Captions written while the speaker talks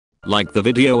Like the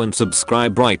video and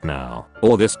subscribe right now,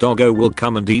 or this doggo will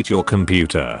come and eat your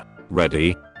computer.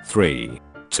 Ready? 3,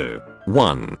 2,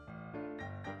 1.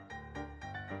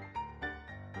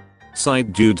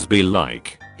 Side dudes be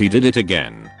like, he did it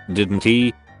again, didn't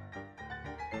he?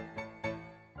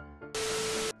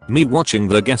 Me watching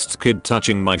the guest's kid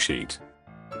touching my sheet.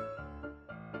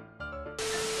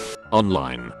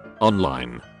 Online,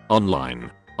 online,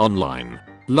 online, online.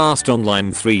 Last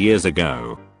online 3 years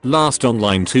ago. Last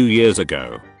online 2 years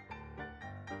ago.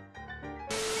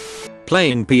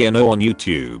 Playing piano on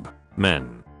YouTube.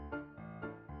 Men.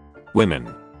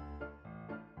 Women.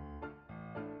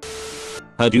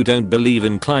 Heard you don't believe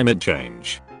in climate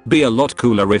change. Be a lot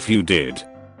cooler if you did.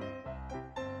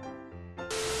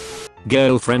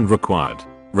 Girlfriend required.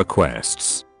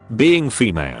 Requests. Being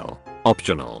female.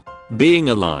 Optional. Being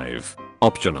alive.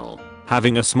 Optional.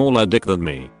 Having a smaller dick than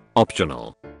me.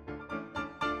 Optional.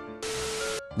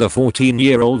 The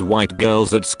 14-year-old white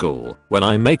girls at school when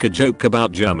I make a joke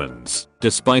about Germans,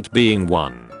 despite being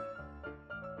one.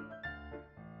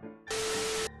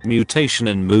 Mutation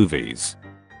in movies.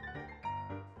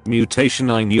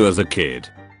 Mutation I knew as a kid.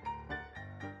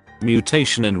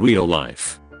 Mutation in real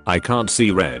life. I can't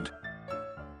see red.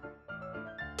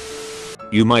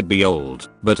 You might be old,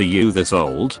 but are you this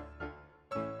old?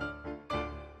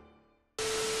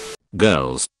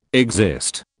 Girls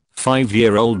exist.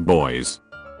 5-year-old boys.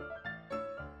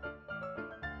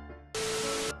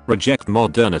 Reject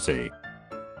modernity.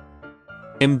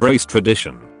 Embrace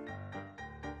tradition.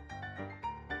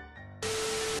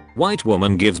 White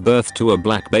woman gives birth to a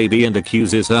black baby and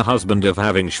accuses her husband of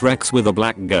having Shreks with a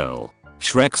black girl.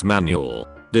 Shrek's manual.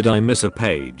 Did I miss a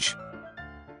page?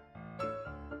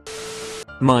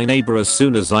 My neighbor as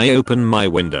soon as I open my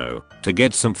window to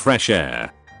get some fresh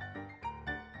air.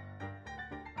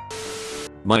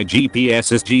 My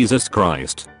GPS is Jesus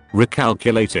Christ.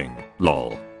 Recalculating.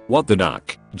 Lol. What the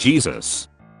duck? Jesus.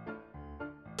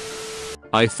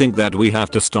 I think that we have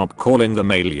to stop calling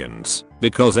them aliens,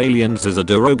 because aliens is a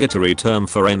derogatory term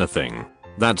for anything.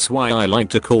 That's why I like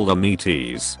to call them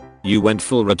ETs. You went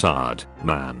full retard,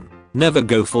 man. Never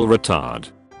go full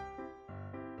retard.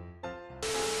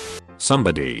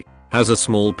 Somebody has a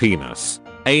small penis.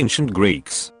 Ancient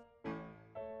Greeks.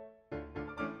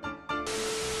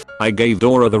 I gave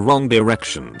Dora the wrong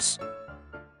directions.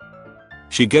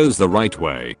 She goes the right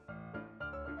way.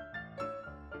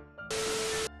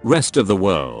 Rest of the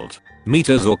world.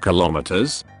 Meters or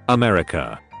kilometers?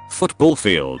 America. Football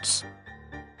fields.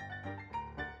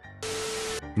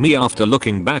 Me after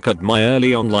looking back at my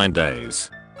early online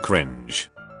days. Cringe.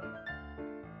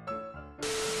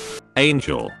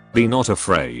 Angel. Be not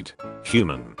afraid.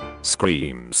 Human.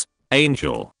 Screams.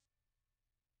 Angel.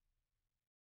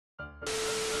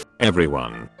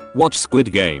 Everyone. Watch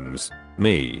Squid Games.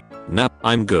 Me. Nah,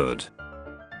 I'm good.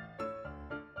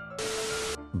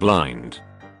 Blind.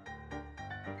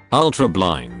 Ultra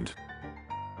blind.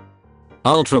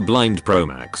 Ultra blind Pro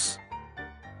Max.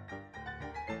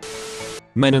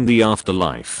 Men in the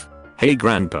afterlife. Hey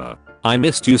grandpa, I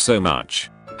missed you so much.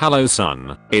 Hello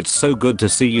son, it's so good to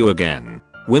see you again.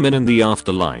 Women in the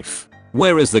afterlife.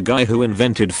 Where is the guy who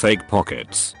invented fake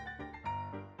pockets?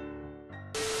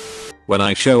 When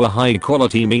I show a high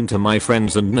quality meme to my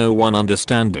friends and no one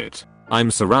understand it,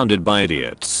 I'm surrounded by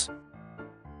idiots.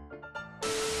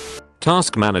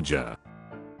 Task manager.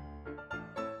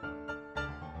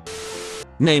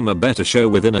 Name a better show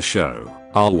within a show.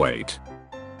 I'll wait.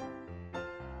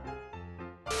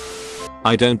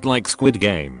 I don't like Squid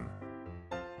Game.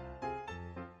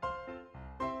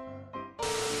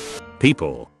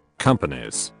 People.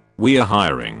 Companies. We are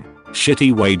hiring.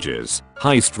 Shitty wages.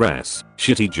 High stress.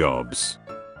 Shitty jobs.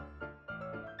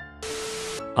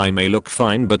 I may look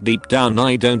fine but deep down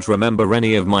I don't remember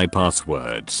any of my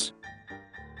passwords.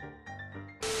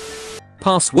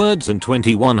 Passwords in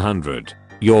 2100.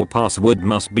 Your password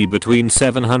must be between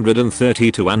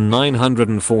 732 and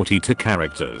 942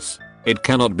 characters. It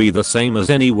cannot be the same as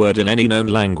any word in any known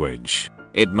language.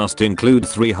 It must include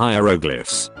 3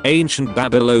 hieroglyphs, ancient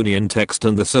Babylonian text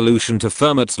and the solution to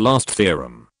Fermat's last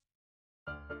theorem.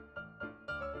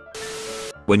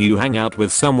 When you hang out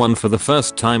with someone for the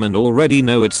first time and already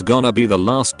know it's gonna be the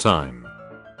last time.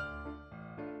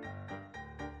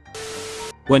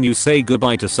 When you say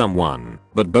goodbye to someone,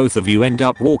 but both of you end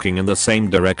up walking in the same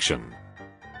direction.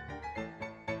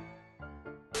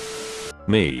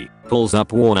 Me, pulls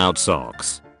up worn out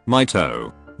socks. My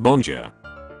toe. Bonjour.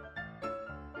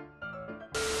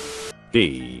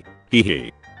 Hee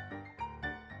hee.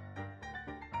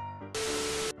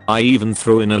 I even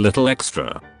threw in a little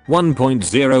extra.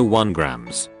 1.01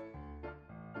 grams.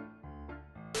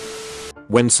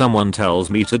 When someone tells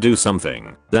me to do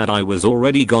something that I was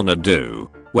already gonna do,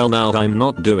 well now I'm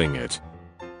not doing it.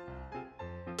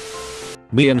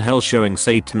 Me in hell showing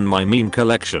Satan my meme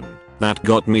collection. That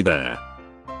got me there.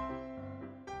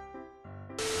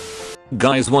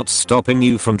 Guys, what's stopping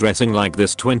you from dressing like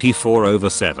this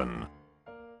 24/7?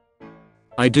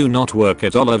 I do not work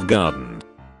at Olive Garden.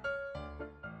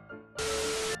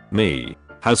 Me.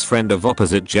 Has friend of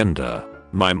opposite gender.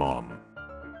 My mom.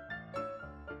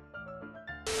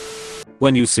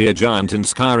 When you see a giant in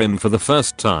Skyrim for the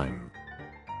first time.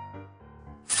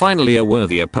 Finally a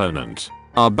worthy opponent.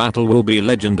 Our battle will be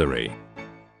legendary.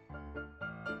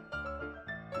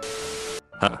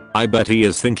 I bet he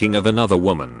is thinking of another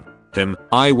woman. Him.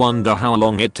 I wonder how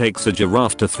long it takes a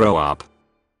giraffe to throw up.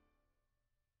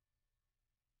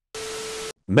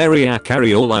 Mariah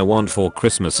Carey, all I want for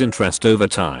Christmas, interest over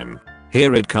time.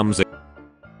 Here it comes.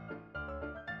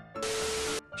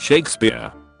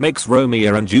 Shakespeare makes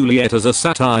Romeo and Juliet as a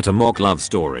satire to mock love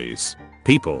stories.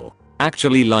 People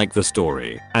actually like the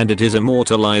story, and it is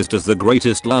immortalized as the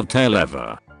greatest love tale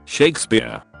ever.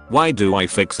 Shakespeare. Why do I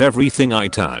fix everything I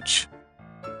touch?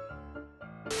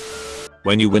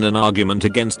 When you win an argument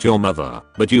against your mother,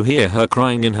 but you hear her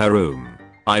crying in her room.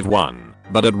 I've won,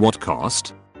 but at what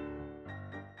cost?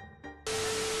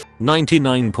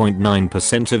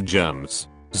 99.9% of germs.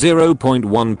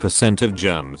 0.1% of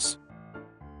germs.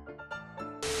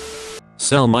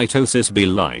 Cell mitosis be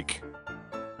like.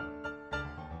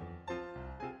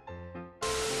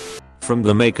 From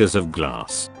the makers of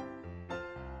glass.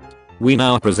 We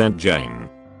now present Jane.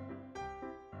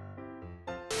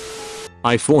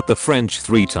 I fought the French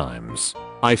 3 times.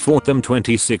 I fought them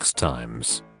 26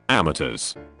 times.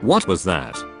 Amateurs. What was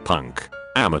that? Punk.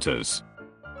 Amateurs.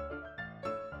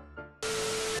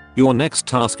 Your next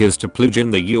task is to plug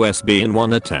in the USB in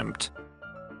one attempt.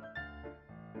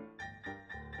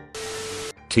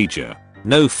 Teacher.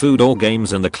 No food or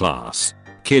games in the class.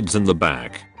 Kids in the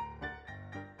back.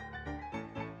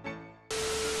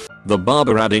 The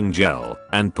barber adding gel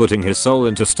and putting his soul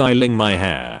into styling my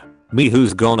hair. Me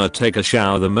who's gonna take a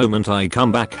shower the moment I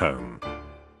come back home.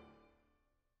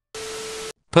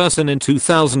 Person in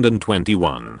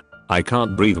 2021. I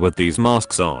can't breathe with these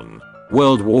masks on.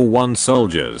 World War I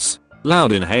soldiers.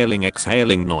 Loud inhaling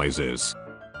exhaling noises.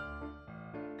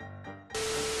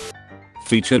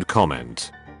 Featured comment.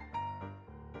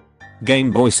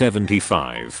 Game Boy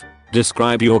 75.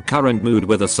 Describe your current mood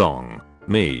with a song.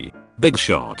 Me. Big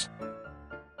Shot.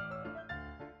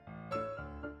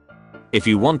 If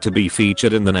you want to be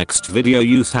featured in the next video,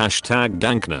 use hashtag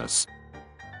Dankness.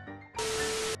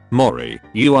 Maury,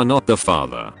 you are not the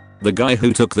father. The guy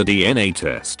who took the DNA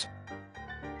test.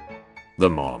 The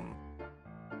mom.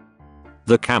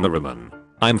 The cameraman.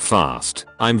 I'm fast.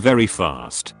 I'm very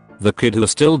fast. The kid who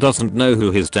still doesn't know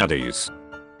who his dad is.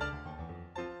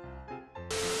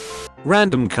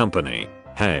 Random company.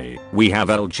 Hey, we have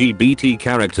LGBT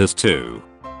characters too.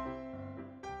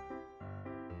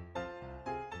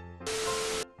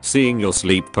 Seeing your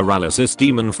sleep paralysis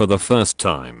demon for the first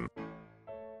time.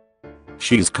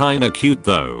 She's kinda cute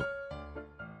though.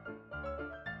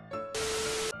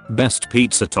 Best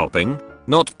pizza topping?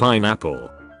 Not pineapple.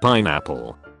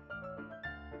 Pineapple.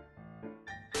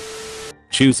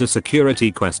 Choose a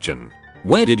security question.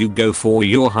 Where did you go for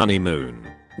your honeymoon?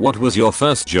 What was your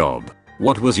first job?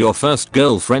 What was your first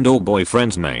girlfriend or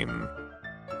boyfriend's name?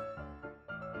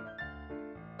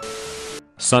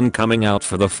 Sun coming out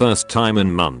for the first time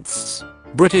in months.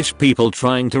 British people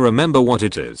trying to remember what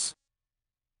it is.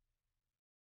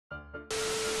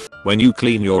 When you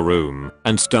clean your room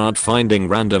and start finding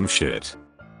random shit.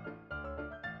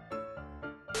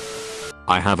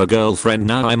 I have a girlfriend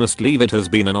now, I must leave, it has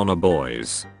been an honor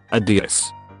boys.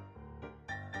 Adios.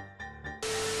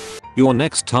 Your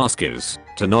next task is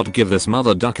to not give this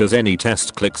mother duckers any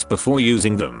test clicks before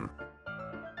using them.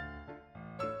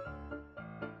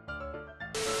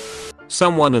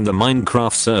 Someone in the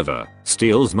Minecraft server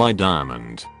steals my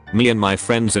diamond. Me and my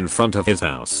friends in front of his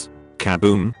house.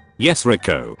 Kaboom. Yes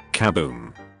Rico.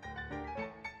 Kaboom.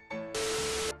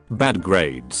 Bad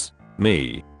grades.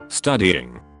 Me.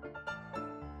 Studying.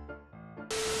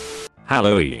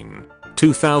 Halloween.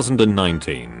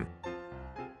 2019.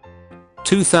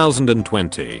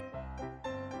 2020.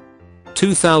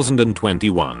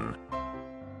 2021.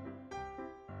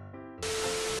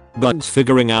 Bugs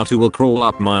figuring out who will crawl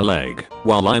up my leg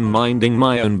while I'm minding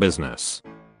my own business.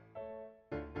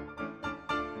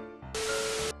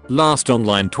 Last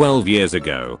online 12 years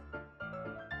ago.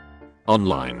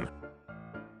 Online.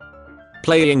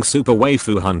 Playing Super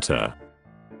Waifu Hunter.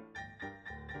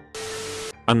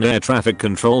 An air traffic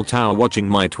control tower watching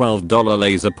my $12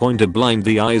 laser pointer blind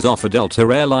the eyes off a Delta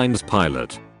Airlines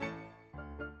pilot.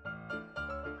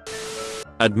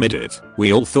 Admit it,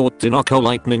 we all thought Dinoco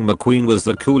Lightning McQueen was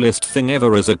the coolest thing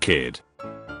ever as a kid.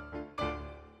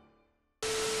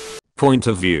 Point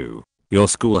of view. Your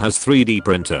school has 3D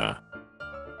printer.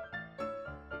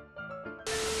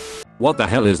 What the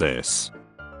hell is this?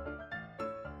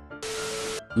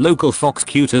 Local Fox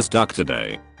cutest duck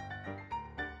today.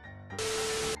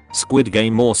 Squid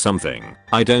Game or something.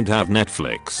 I don't have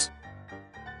Netflix.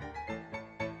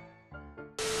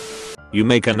 You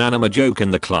make an anime joke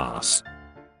in the class.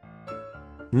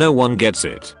 No one gets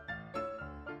it.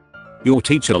 Your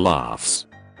teacher laughs.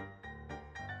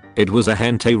 It was a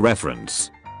hentai reference.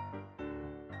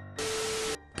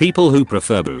 People who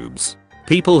prefer boobs.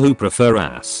 People who prefer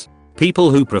ass. People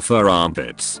who prefer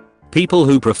armpits. People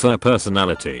who prefer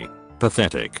personality.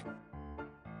 Pathetic.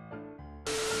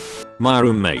 My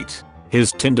roommate.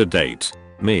 His Tinder date.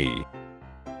 Me.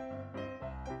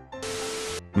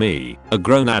 Me, a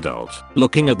grown adult,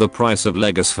 looking at the price of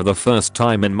Legos for the first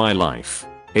time in my life.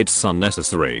 It's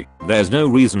unnecessary. There's no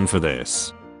reason for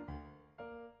this.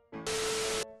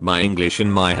 My English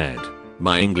in my head.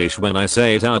 My English when I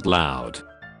say it out loud.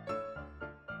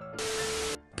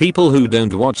 People who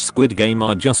don't watch Squid Game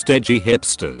are just edgy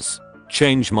hipsters.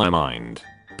 Change my mind.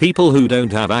 People who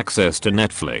don't have access to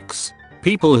Netflix.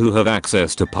 People who have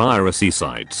access to piracy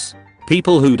sites.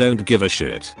 People who don't give a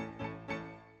shit.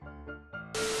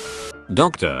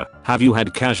 Doctor, have you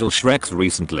had casual Shreks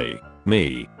recently?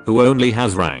 Me, who only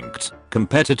has ranked,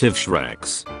 competitive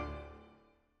Shreks.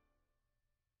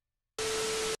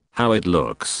 How it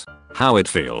looks. How it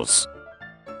feels.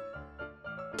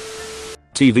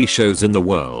 TV shows in the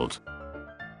world.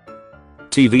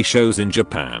 TV shows in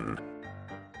Japan.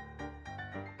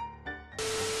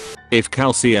 If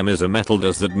calcium is a metal,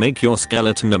 does that make your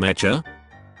skeleton a mecha?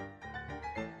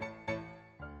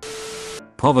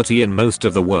 Poverty in most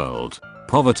of the world.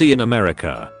 Poverty in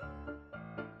America.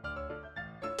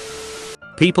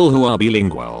 People who are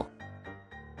bilingual.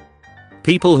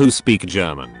 People who speak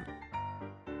German.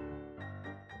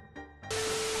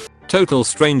 Total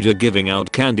stranger giving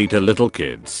out candy to little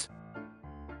kids.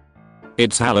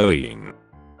 It's Halloween.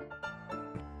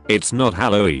 It's not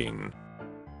Halloween.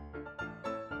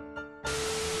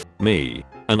 Me,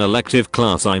 an elective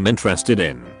class I'm interested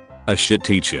in. A shit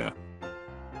teacher.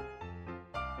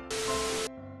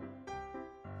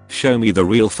 Show me the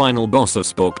real final boss of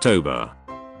Spooktober.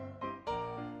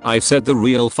 I said the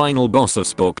real final boss of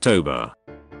Spooktober.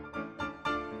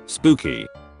 Spooky.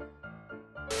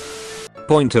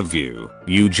 Point of view.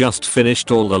 You just finished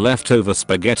all the leftover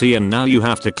spaghetti and now you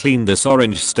have to clean this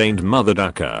orange stained mother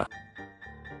ducker.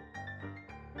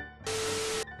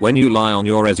 When you lie on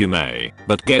your resume,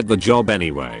 but get the job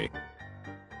anyway.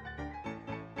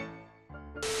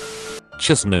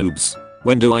 Chess noobs.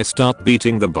 When do I start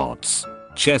beating the bots?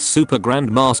 Chess super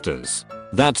grandmasters.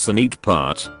 That's the neat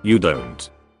part, you don't.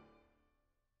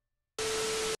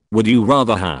 Would you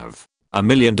rather have $1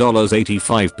 million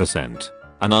 85%?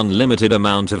 An unlimited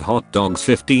amount of hot dogs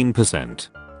 15%?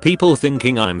 People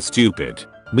thinking I'm stupid.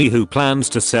 Me who plans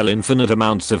to sell infinite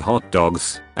amounts of hot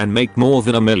dogs and make more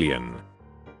than $1 million.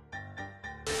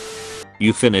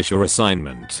 You finish your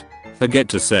assignment. Forget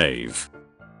to save.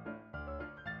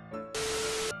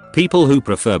 People who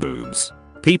prefer boobs.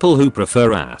 People who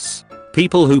prefer ass.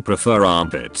 People who prefer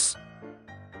armpits.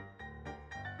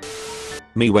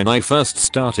 Me when I first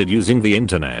started using the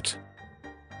internet.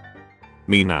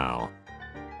 Me now.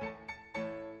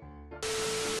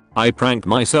 I pranked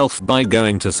myself by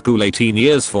going to school 18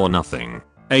 years for nothing.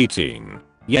 18.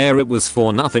 Yeah, it was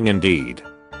for nothing indeed.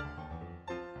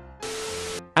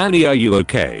 Annie, are you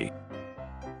okay?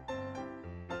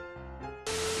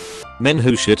 Men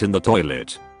who shit in the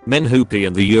toilet. Men who pee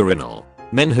in the urinal.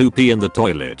 Men who pee in the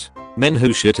toilet. Men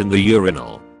who shit in the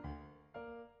urinal.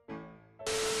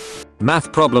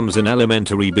 Math problems in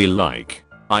elementary be like,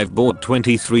 I've bought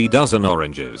 23 dozen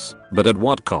oranges, but at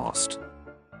what cost?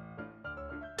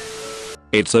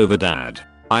 It's over, dad.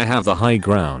 I have the high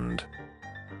ground.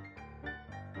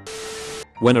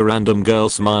 When a random girl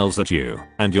smiles at you,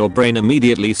 and your brain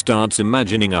immediately starts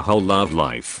imagining a whole love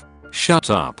life.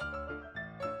 Shut up.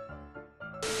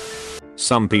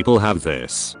 Some people have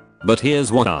this. But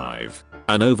here's what I've.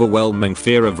 An overwhelming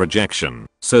fear of rejection,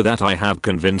 so that I have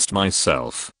convinced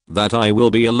myself that I will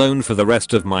be alone for the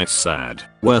rest of my sad,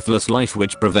 worthless life,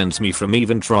 which prevents me from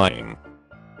even trying.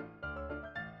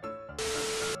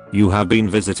 You have been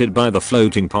visited by the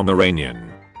floating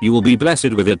Pomeranian. You will be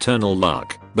blessed with eternal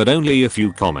luck, but only if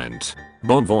you comment,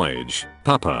 "Bon voyage,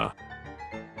 Papa."